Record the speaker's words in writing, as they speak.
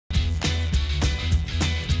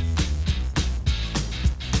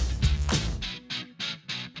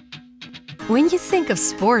When you think of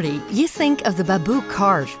sporty, you think of the Babboe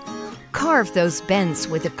Carve. Carve those bends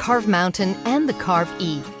with the Carve Mountain and the Carve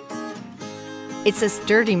E. It's a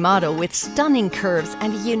sturdy model with stunning curves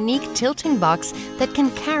and a unique tilting box that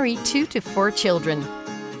can carry 2 to 4 children.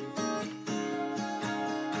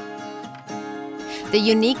 The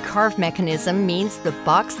unique carve mechanism means the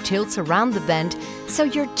box tilts around the bend, so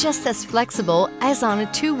you're just as flexible as on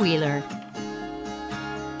a two-wheeler.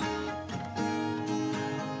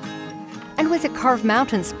 And with the Carve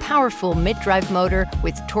Mountain's powerful mid-drive motor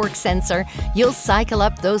with torque sensor, you'll cycle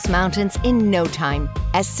up those mountains in no time.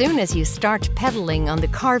 As soon as you start pedaling on the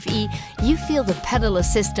Carve E, you feel the pedal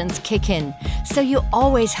assistance kick in, so you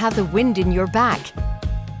always have the wind in your back.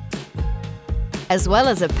 As well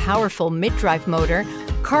as a powerful mid-drive motor,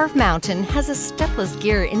 Carve Mountain has a stepless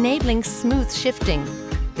gear enabling smooth shifting.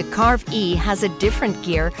 The Carve E has a different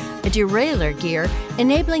gear, a derailleur gear,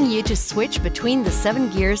 enabling you to switch between the 7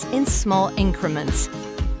 gears in small increments.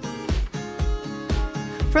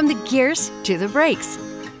 From the gears to the brakes.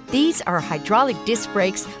 These are hydraulic disc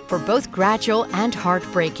brakes for both gradual and hard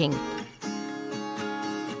braking.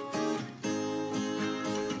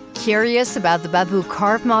 Curious about the Babboe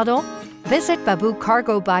Carve model? Visit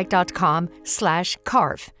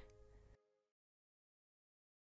babboecargobike.com/carve.